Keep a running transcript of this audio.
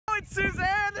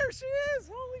Suzanne, there she is.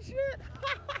 Holy shit.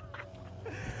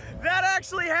 That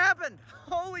actually happened.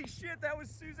 Holy shit, that was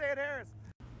Suzanne Harris.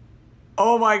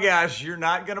 Oh my gosh, you're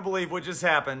not going to believe what just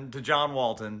happened to John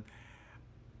Walton.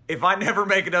 If I never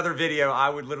make another video, I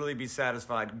would literally be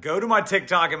satisfied. Go to my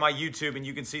TikTok and my YouTube and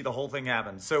you can see the whole thing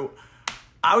happen. So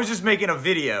I was just making a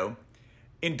video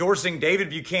endorsing David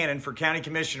Buchanan for county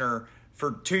commissioner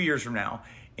for 2 years from now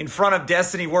in front of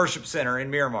Destiny Worship Center in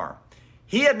Miramar.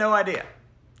 He had no idea.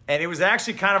 And it was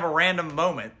actually kind of a random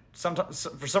moment. Sometimes,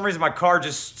 for some reason, my car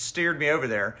just steered me over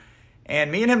there.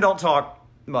 And me and him don't talk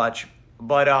much.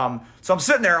 But so I'm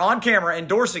sitting there on camera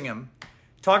endorsing him,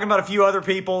 talking about a few other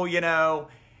people, you know.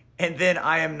 And then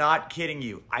I am not kidding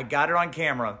you. I got it on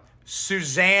camera.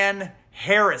 Suzanne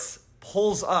Harris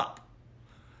pulls up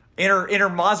in her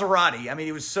Maserati. I mean,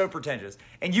 it was so pretentious.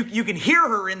 And you can hear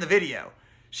her in the video.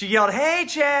 She yelled, "Hey,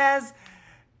 Chaz."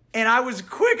 And I was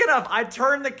quick enough. I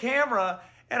turned the camera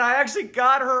and I actually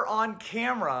got her on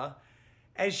camera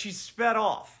as she sped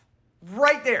off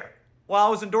right there while I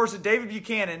was endorsing David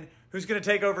Buchanan, who's going to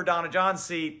take over Donna John's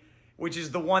seat, which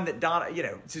is the one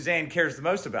that Suzanne cares the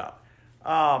most about.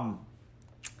 I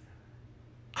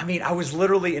mean, I was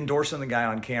literally endorsing the guy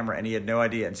on camera and he had no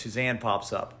idea. And Suzanne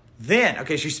pops up. Then,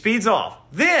 okay, she speeds off.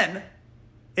 Then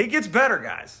it gets better,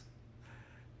 guys.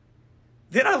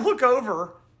 Then I look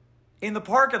over in the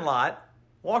parking lot,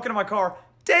 walking to my car,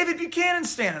 David Buchanan's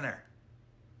standing there.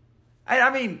 I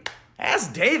mean,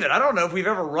 ask David. I don't know if we've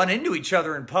ever run into each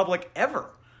other in public ever.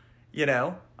 You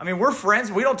know? I mean, we're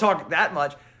friends. We don't talk that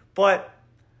much. But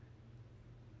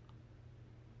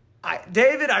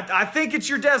David, I think it's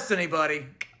your destiny, buddy.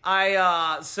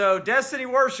 So Destiny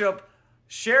Worship,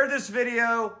 share this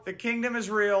video. The kingdom is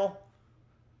real.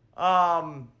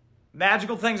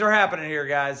 Magical things are happening here,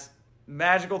 guys.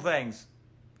 Magical things.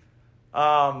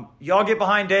 Y'all get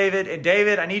behind David. And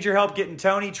David, I need your help getting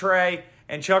Tony, Trey,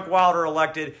 and Chuck Wilder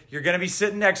elected. You're going to be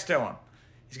sitting next to him.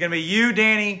 He's going to be you,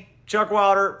 Danny, Chuck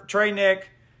Wilder, Trey Nick,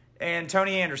 and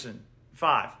Tony Anderson.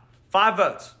 5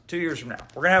 votes 2 years from now.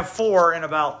 We're going to have 4 in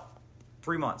about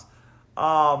 3 months.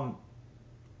 Go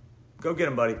get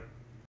him, buddy.